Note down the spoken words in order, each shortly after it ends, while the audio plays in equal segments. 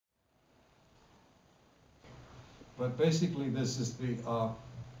But basically, this is the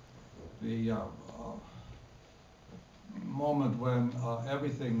moment when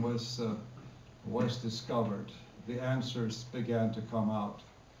everything was discovered. The answers began to come out.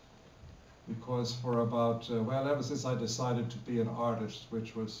 Because for about, well, ever since I decided to be an artist,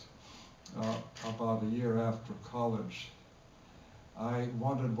 which was about a year after college, I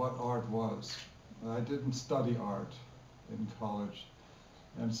wondered what art was. I didn't study art in college,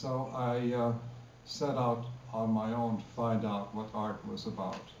 and so I set out on my own to find out what art was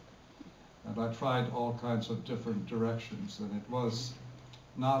about. And I tried all kinds of different directions, and it was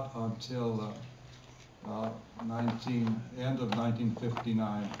not until end of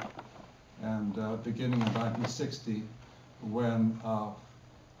 1959 and beginning of 1960 when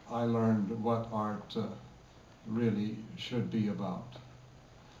I learned what art really should be about.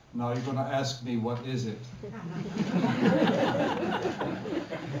 Now you're going to ask me, what is it?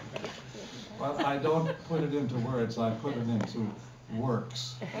 Well, I don't put it into words, I put it into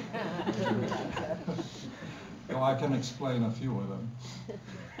works. So I can explain a few of them.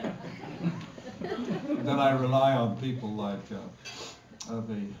 Then I rely on people like the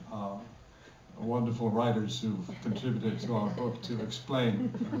wonderful writers who've contributed to our book to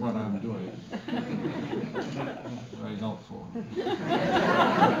explain what I'm doing. Very helpful.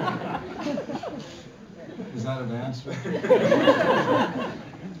 Is that an answer?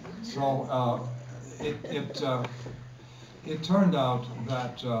 So it turned out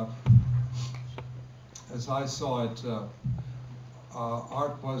that, as I saw it,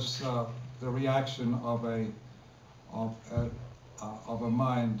 art was the reaction of a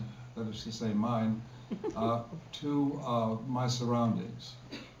mind, that is to say mine, to my surroundings.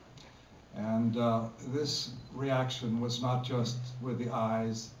 And this reaction was not just with the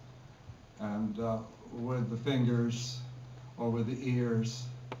eyes and with the fingers or with the ears.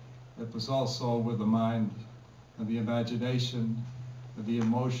 It was also with the mind and the imagination and the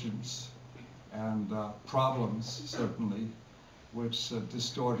emotions and problems, certainly, which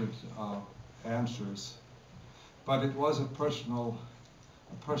distorted answers. But it was a personal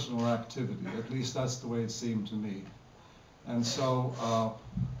activity. At least that's the way it seemed to me. And so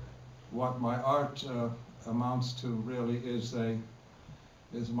what my art amounts to really is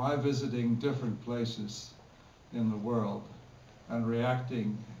my visiting different places in the world and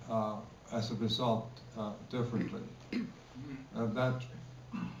reacting as a result differently. That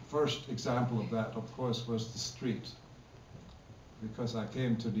first example of that, of course, was the street, because I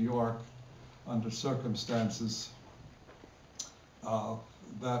came to New York under circumstances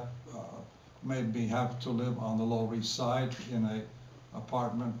that made me have to live on the Lower East Side in an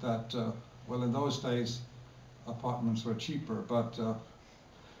apartment that, well, in those days, apartments were cheaper, but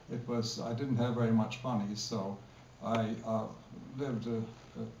I didn't have very much money, so I lived a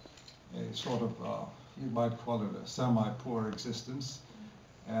sort of, you might call it a semi-poor existence,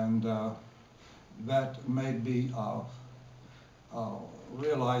 and that made me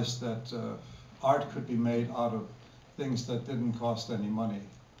realize that art could be made out of things that didn't cost any money,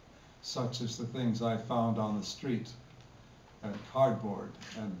 such as the things I found on the street, and cardboard,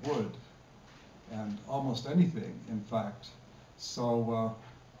 and wood, and almost anything, in fact. So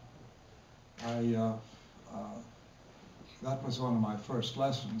that was one of my first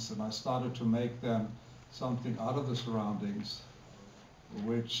lessons, and I started to make then something out of the surroundings,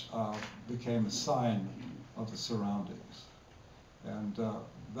 which became a sign of the surroundings. And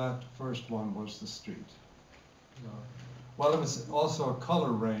that first one was the street. Well, there was also a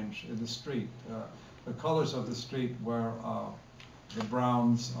color range in the street. The colors of the street were the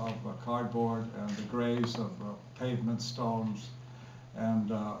browns of cardboard and the grays of pavement stones.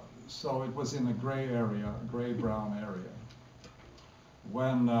 And so it was in a gray area, a gray-brown area.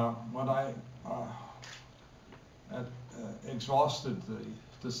 When I had exhausted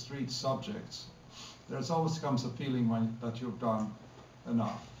the street subjects, there's always comes a feeling that you've done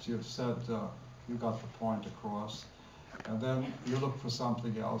enough. You've said, you got the point across, and then you look for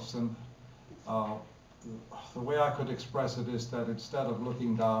something else. And the way I could express it is that instead of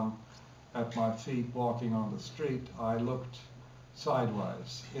looking down at my feet walking on the street, I looked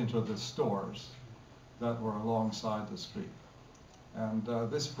sideways into the stores that were alongside the street. And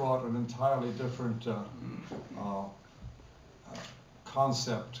this brought an entirely different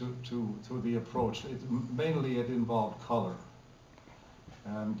concept to the approach. Mainly it involved color.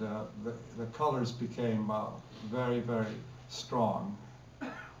 And the colors became very, very strong.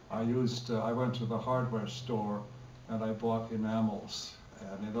 I went to the hardware store and I bought enamels.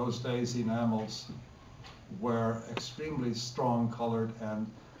 And in those days, enamels were extremely strong colored, and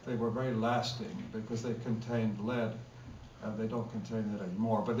they were very lasting because they contained lead, and they don't contain it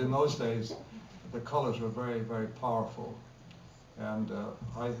anymore. But in those days, the colors were very, very powerful. And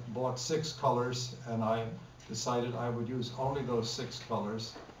I bought 6 colors, and I decided I would use only those 6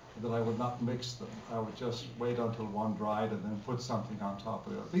 colors, that I would not mix them. I would just wait until one dried and then put something on top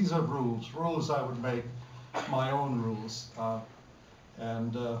of it. These are rules I would make my own rules.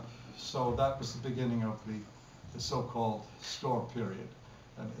 So that was the beginning of the so-called store period.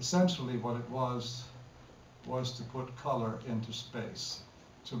 And essentially what it was to put color into space,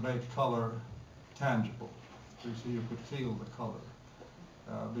 to make color tangible, so you could feel the color.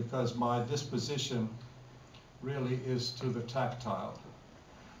 Because my disposition really is to the tactile.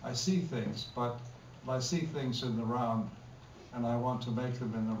 I see things, but if I see things in the round and I want to make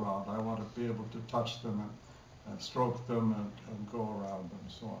them in the round, I want to be able to touch them and stroke them and go around them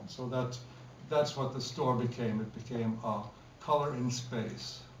and so on. So that's what the store became. It became color in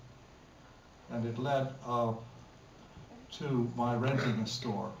space. And it led to my renting a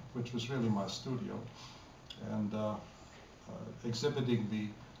store, which was really my studio, and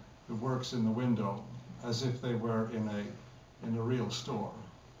exhibiting the works in the window as if they were in a real store.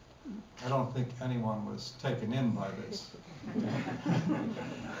 I don't think anyone was taken in by this.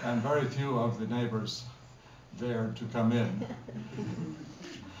 And very few of the neighbors dared to come in.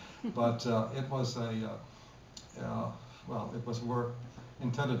 But it was it was work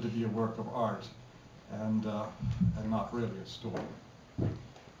intended to be a work of art, and not really a store.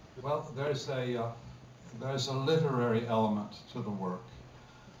 Well, there's a literary element to the work.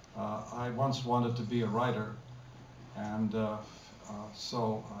 I once wanted to be a writer, and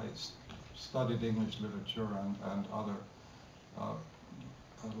so I studied English literature and other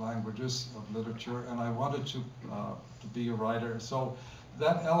languages of literature, and I wanted to be a writer. So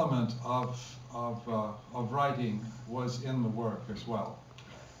that element of writing was in the work as well.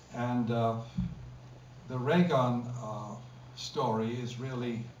 And the Reagan story is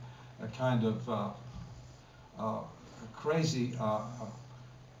really a kind of crazy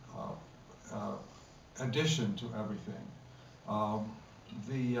addition to everything.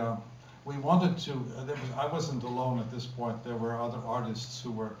 We wanted to, I wasn't alone at this point. There were other artists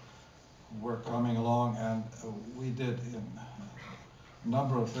who were coming along, and we did a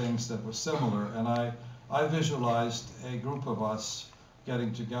number of things that were similar. And I visualized a group of us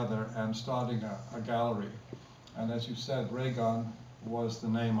getting together and starting a gallery. And as you said, Reagan was the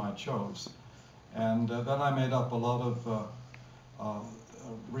name I chose. And then I made up a lot of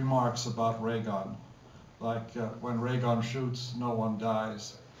remarks about Reagan, like when Reagan shoots, no one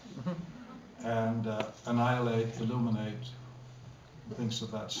dies, and annihilate, illuminate, things of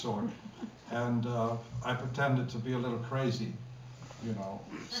that sort. And I pretended to be a little crazy, you know,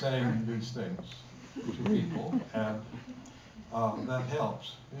 saying these things to people, and that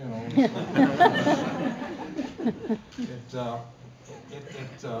helps, you know. It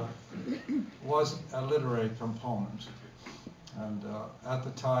was a literary component. And at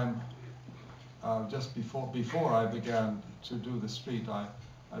the time, just before I began to do the street, I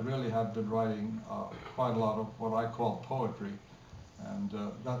really had been writing quite a lot of what I call poetry, and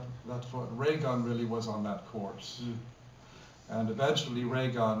that's what Reagan really was on that course. And eventually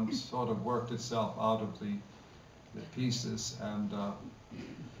Reagan sort of worked itself out of the pieces, and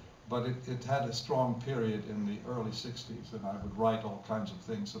but it had a strong period in the early 60s, and I would write all kinds of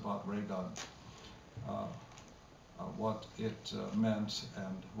things about Reagan. What it meant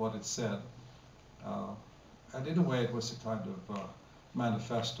and what it said. And in a way it was a kind of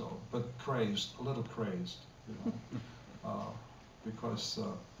manifesto, but crazed, a little crazed, you know, because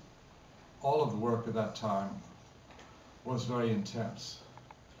all of the work at that time was very intense,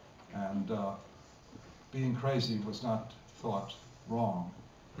 and being crazy was not thought wrong,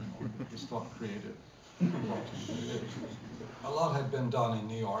 you know, it was thought creative. A lot had been done in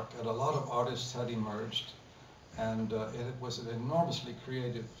New York, and a lot of artists had emerged, and it was an enormously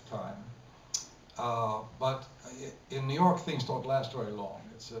creative time. But in New York, things don't last very long.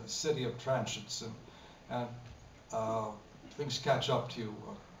 It's a city of transients, and things catch up to you.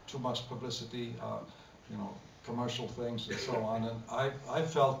 Too much publicity, you know, commercial things and so on. And I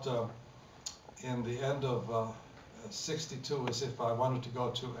felt in the end of '62 as if I wanted to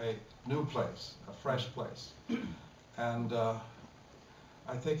go to a new place, a fresh place. And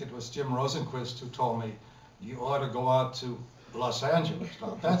I think it was Jim Rosenquist who told me, you ought to go out to Los Angeles.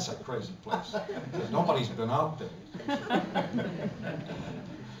 Now that's a crazy place. Nobody's been out there.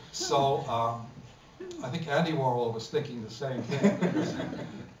 So I think Andy Warhol was thinking the same thing.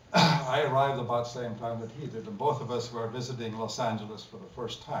 I arrived about the same time that he did, and both of us were visiting Los Angeles for the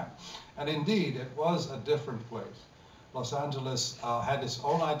first time. And indeed, it was a different place. Los Angeles had its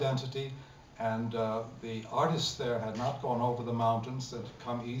own identity, And the artists there had not gone over the mountains that had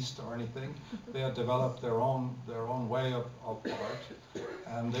come east or anything. They had developed their own way of art,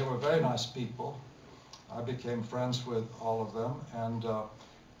 and they were very nice people. I became friends with all of them, and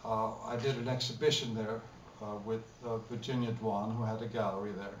I did an exhibition there with Virginia Dwan, who had a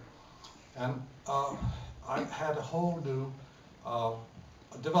gallery there. And I had a whole new,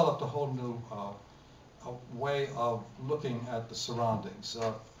 developed a whole new way of looking at the surroundings.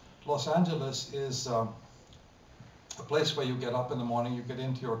 Los Angeles is a place where you get up in the morning, you get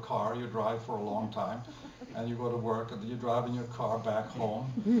into your car, you drive for a long time, and you go to work, and you drive in your car back home.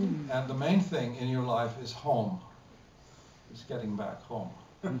 And the main thing in your life is home, is getting back home.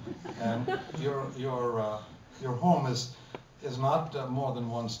 And your home is not more than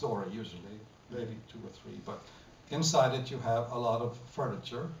one story usually, maybe 2 or 3, but inside it you have a lot of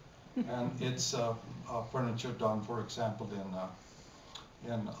furniture, and it's furniture done, for example,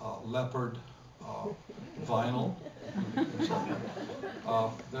 in leopard vinyl.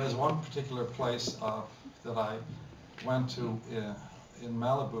 There's one particular place that I went to in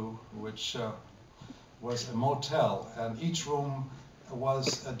Malibu, which was a motel, and each room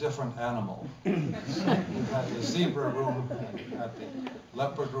was a different animal. You had the zebra room, and you had the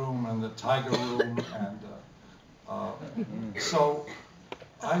leopard room, and the tiger room, and so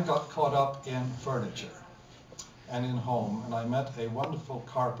I got caught up in furniture and in home, and I met a wonderful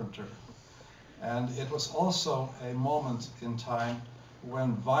carpenter. And it was also a moment in time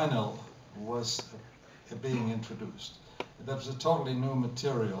when vinyl was being introduced. That was a totally new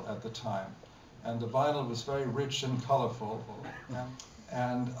material at the time. And the vinyl was very rich and colorful,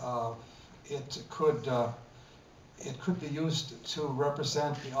 and it could be used to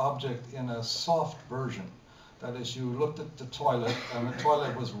represent the object in a soft version. That is, you looked at the toilet, and the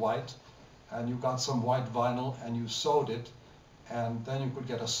toilet was white, and you got some white vinyl, and you sewed it, and then you could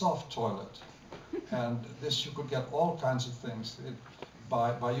get a soft toilet. And this, you could get all kinds of things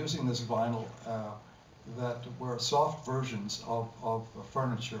by using this vinyl that were soft versions of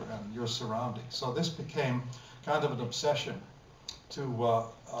furniture and your surroundings. So this became kind of an obsession to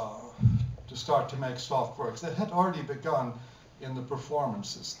start to make soft works. That had already begun in the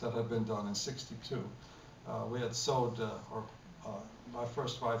performances that had been done in '62. We had sewed, my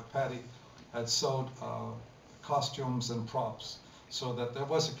first wife, Patty, had sewed costumes and props, so that there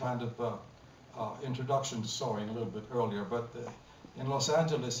was a kind of introduction to sewing a little bit earlier. But in Los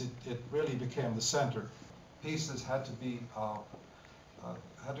Angeles, it really became the center. Pieces had to be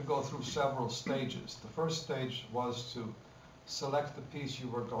had to go through several stages. The first stage was to select the piece you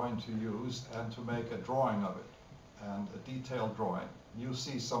were going to use and to make a drawing of it, and a detailed drawing. You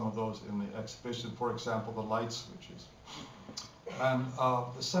see some of those in the exhibition, for example, the light switches. And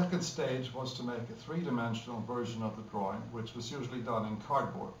the second stage was to make a three-dimensional version of the drawing, which was usually done in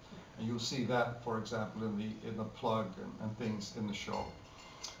cardboard. And you'll see that, for example, in the plug and things in the show.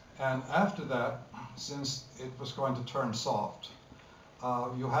 And after that, since it was going to turn soft,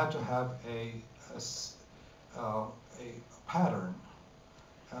 you had to have a pattern.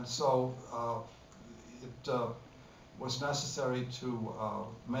 And so it was necessary to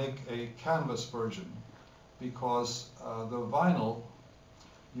make a canvas version, because the vinyl,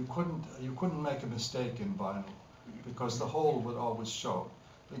 you couldn't make a mistake in vinyl, because the hole would always show.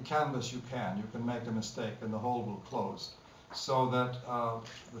 In canvas you can make a mistake and the hole will close. So that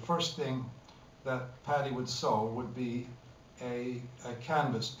the first thing that Patty would sew would be a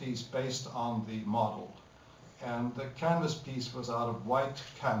canvas piece based on the model. And the canvas piece was out of white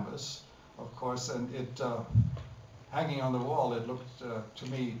canvas, of course, and it hanging on the wall, it looked to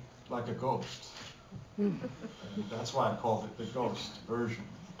me like a ghost. And that's why I called it the ghost version.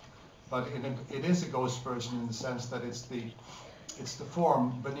 But it is a ghost version in the sense that it's the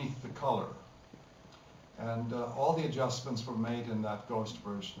form beneath the color. And all the adjustments were made in that ghost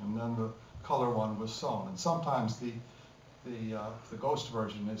version, and then the color one was sewn. And sometimes the ghost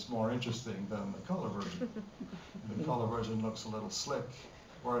version is more interesting than the color version. The color version looks a little slick,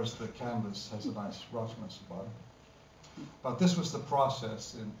 whereas the canvas has a nice roughness about it. But this was the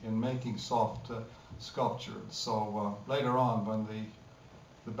process in making soft sculpture. So later on, when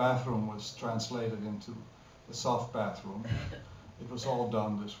the bathroom was translated into the soft bathroom, it was all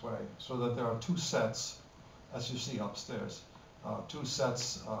done this way. So that there are two sets, as you see upstairs, two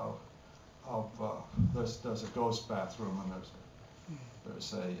sets there's a ghost bathroom, and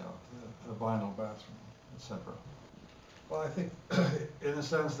there's a vinyl bathroom, etc. Well, I think in the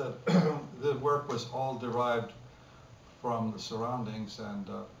sense that the work was all derived from the surroundings, and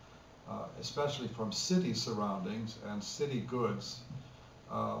especially from city surroundings and city goods,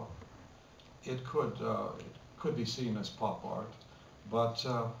 it could be seen as pop art, but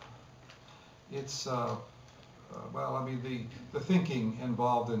it's well, I mean, the thinking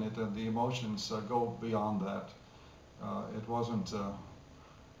involved in it and the emotions go beyond that. It wasn't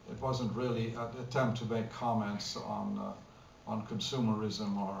really an attempt to make comments on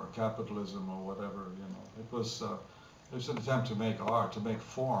consumerism or capitalism or whatever. You know, it was an attempt to make art, to make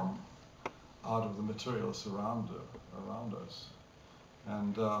form out of the materials around us.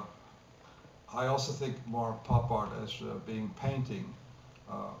 And I also think more pop art as being painting,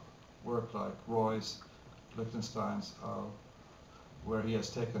 work like Roy's, Lichtenstein's, where he has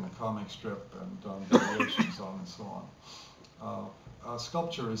taken a comic strip and done variations on and so on.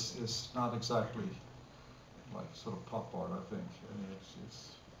 Sculpture is not exactly like sort of pop art, I think. I mean,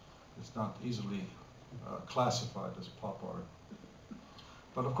 it's not easily classified as pop art.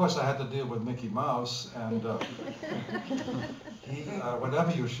 But of course I had to deal with Mickey Mouse, and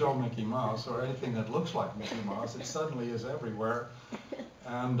whenever you show Mickey Mouse or anything that looks like Mickey Mouse, it suddenly is everywhere.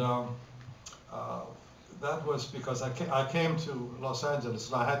 And that was because I came to Los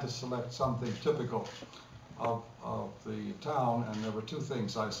Angeles and I had to select something typical of the town, and there were two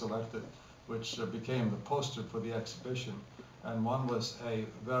things I selected which became the poster for the exhibition. And one was a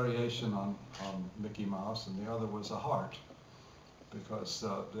variation on Mickey Mouse, and the other was a heart, because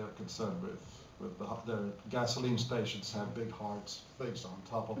they're concerned with their gasoline stations have big hearts, things on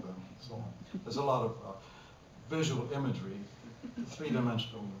top of them, and so on. There's a lot of visual imagery,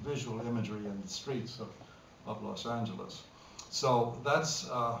 three-dimensional visual imagery in the streets of Los Angeles. So that's,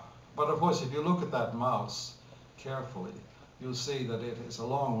 but of course, if you look at that mouse carefully, you'll see that it is a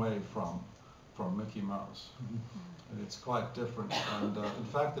long way from Mickey Mouse. And it's quite different, and in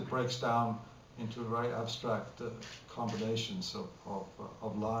fact, it breaks down into very abstract combinations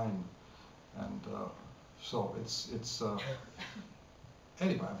of line, and so it's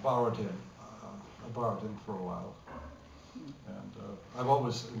anyway. I borrowed him for a while, and I've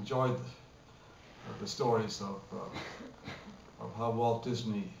always enjoyed the stories of how Walt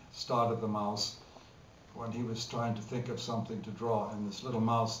Disney started the mouse when he was trying to think of something to draw, and this little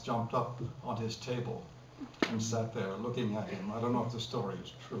mouse jumped up on his table and sat there looking at him. I don't know if the story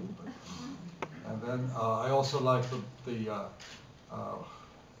is true, but. And then I also like the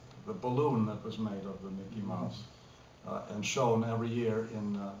balloon that was made of the Mickey Mouse and shown every year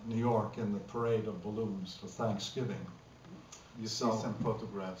in New York in the parade of balloons for Thanksgiving. You see some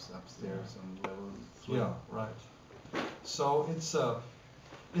photographs upstairs on level 3. Yeah, right. So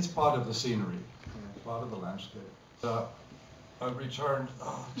it's part of the scenery, part of the landscape. I returned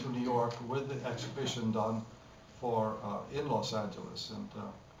to New York with the exhibition done for in Los Angeles, and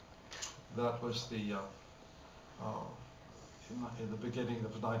that was in the beginning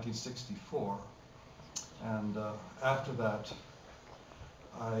of 1964, and after that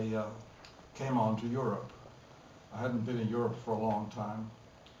I came on to Europe. I hadn't been in Europe for a long time,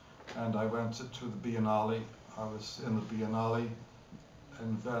 and I went to the Biennale. I was in the Biennale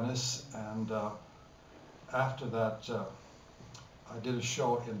in Venice, and after that I did a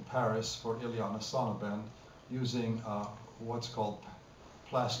show in Paris for Ilyana Sonnabend using what's called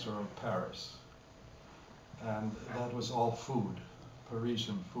plaster of Paris, and that was all food,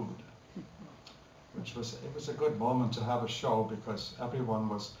 Parisian food, it was a good moment to have a show because everyone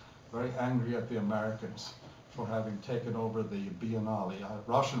was very angry at the Americans for having taken over the Biennale.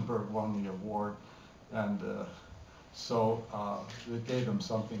 Rauschenberg won the award, and so it gave them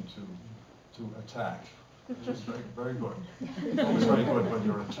something to attack. It was very good. Always very good when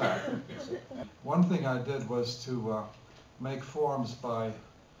you're attacked. One thing I did was to make forms by,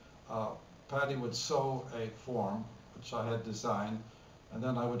 Patty would sew a form, which I had designed, and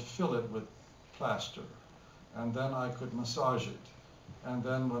then I would fill it with plaster, and then I could massage it. And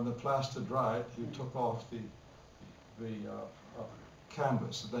then when the plaster dried, you took off the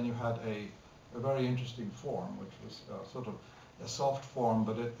canvas, and then you had a very interesting form, which was sort of a soft form,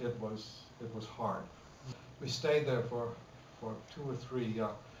 but it was hard. We stayed there for 2 or 3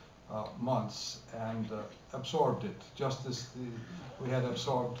 months and absorbed it, just as we had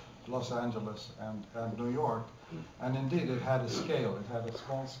absorbed Los Angeles and New York. And indeed, it had a scale. It had a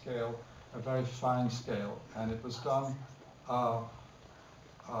small scale, a very fine scale, and it was done.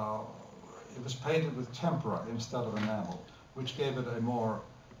 It was painted with tempera instead of enamel, which gave it a more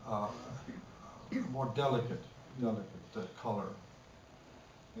delicate color.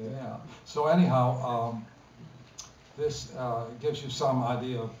 Yeah. So anyhow, this gives you some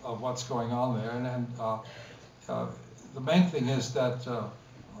idea of what's going on there, and the main thing is that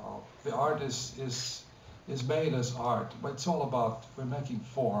the art is made as art, but it's all about, we're making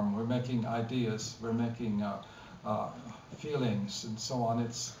form, we're making ideas, we're making feelings, and so on.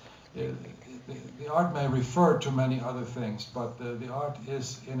 the art may refer to many other things, but the art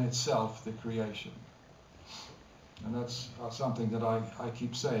is in itself the creation. And that's something that I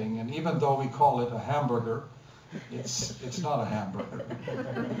keep saying. And even though we call it a hamburger, it's not a hamburger.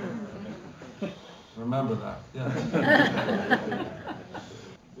 Remember that, yeah.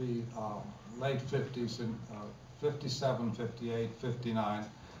 The late 50s, in 57, 58, 59,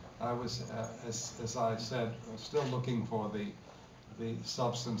 I was, as I said, still looking for the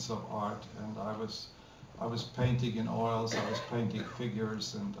substance of art, and I was painting in oils, I was painting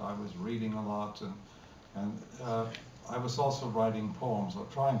figures, and I was reading a lot, and I was also writing poems, or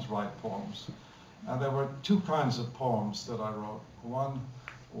trying to write poems. And there were two kinds of poems that I wrote. One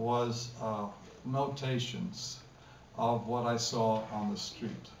was notations of what I saw on the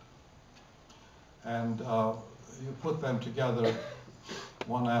street. And you put them together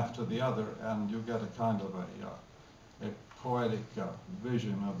one after the other, and you get a kind of a poetic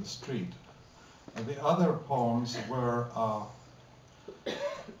vision of the street. And the other poems were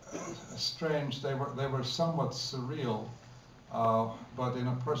strange. They were somewhat surreal, but in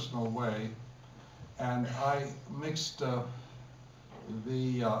a personal way. And I mixed the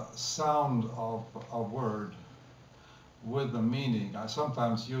sound of a word with the meaning. I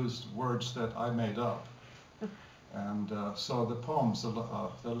sometimes used words that I made up. And so the poems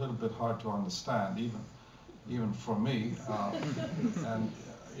are a little bit hard to understand, even for me. And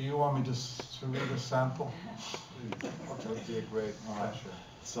you want me to read a sample? That would be a great pleasure.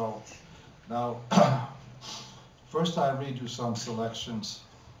 So now, first I read you some selections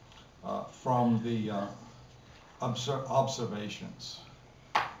from the observations,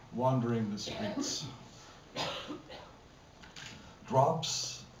 wandering the streets.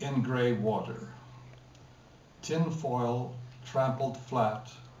 Drops in gray water, tin foil trampled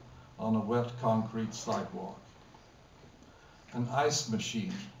flat on a wet concrete sidewalk. An ice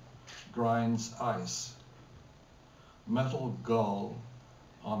machine grinds ice, metal gull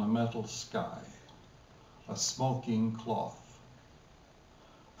on a metal sky, a smoking cloth.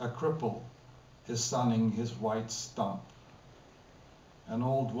 A cripple is sunning his white stump, an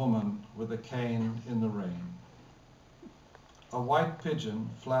old woman with a cane in the rain. A white pigeon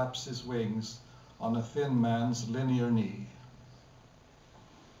flaps his wings on a thin man's linear knee.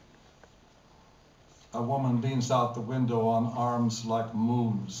 A woman leans out the window on arms like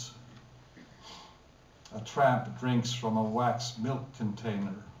moons. A tramp drinks from a wax milk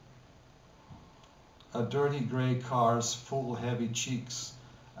container. A dirty gray car's full heavy cheeks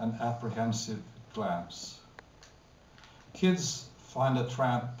and apprehensive glance. Kids find a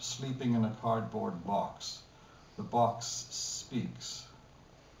tramp sleeping in a cardboard box. The box speaks.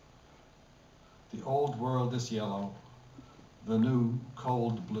 The old world is yellow, the new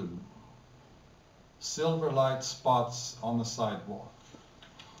cold blue. Silver light spots on the sidewalk,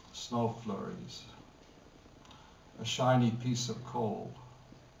 snow flurries. A shiny piece of coal.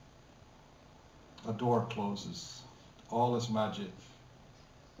 A door closes. All is magic.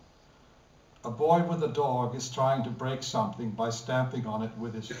 A boy with a dog is trying to break something by stamping on it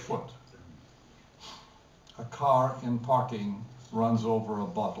with his foot. A car in parking runs over a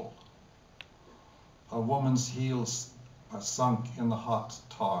bottle. A woman's heels are sunk in the hot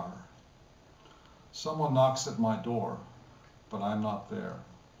tar. Someone knocks at my door, but I'm not there.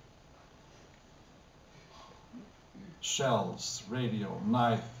 Shells, radio,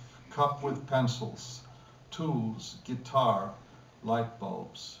 knife, cup with pencils, tools, guitar, light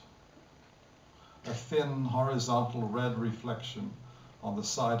bulbs. A thin horizontal red reflection on the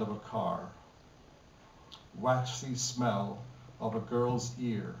side of a car. Waxy smell of a girl's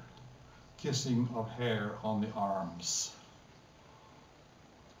ear, kissing of hair on the arms.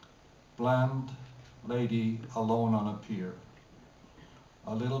 Bland lady alone on a pier.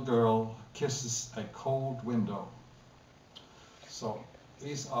 A little girl kisses a cold window. So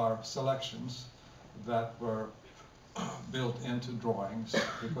these are selections that were built into drawings,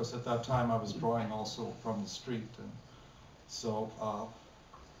 because at that time I was drawing also from the street, and so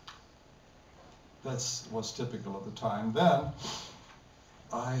that was typical of the time. Then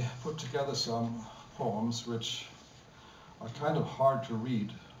I put together some poems which are kind of hard to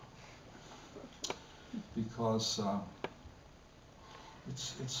read, because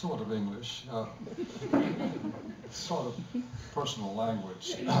it's sort of English, it's sort of personal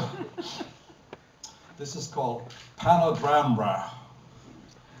language. This is called Panodramra.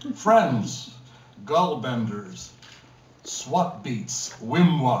 Friends, gullbenders, swat beats,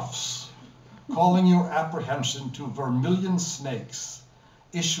 wimwuffs, calling your apprehension to vermilion snakes,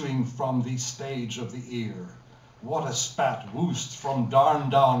 issuing from the stage of the ear. What a spat woost from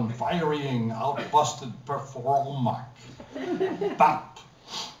darn firing out busted performac. Bap!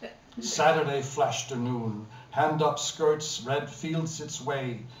 Saturday flashternoon, hand up skirts, red fields its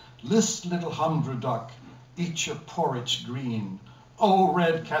way. List little humdrum duck, eat your porridge green. Oh,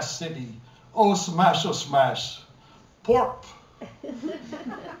 red Cassidy, oh smash, porp. You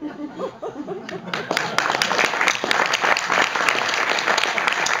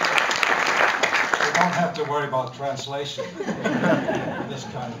don't have to worry about translation in this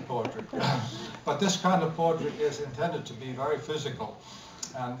kind of poetry. But this kind of poetry is intended to be very physical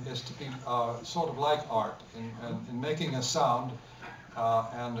and is to be sort of like art in making a sound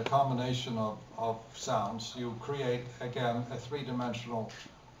and a combination of sounds. You create, again, a three-dimensional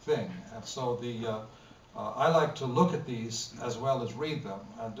thing. And so I like to look at these as well as read them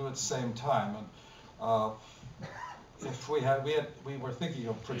and do it at the same time. And if we were thinking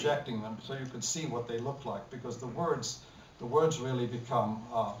of projecting them so you could see what they look like, because the words really become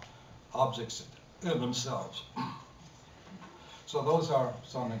objects in themselves. So those are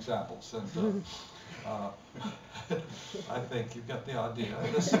some examples, and I think you get the idea.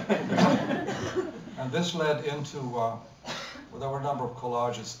 And this led into, there were a number of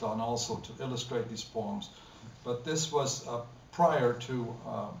collages done also to illustrate these poems, but this was prior to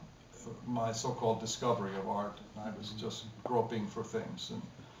my so-called discovery of art. I was just groping for things, and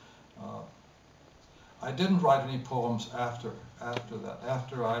I didn't write any poems after that.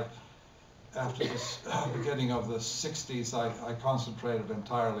 After this beginning of the 60s, I concentrated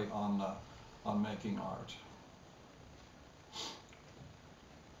entirely on making art.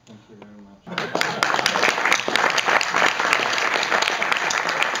 Thank you very much.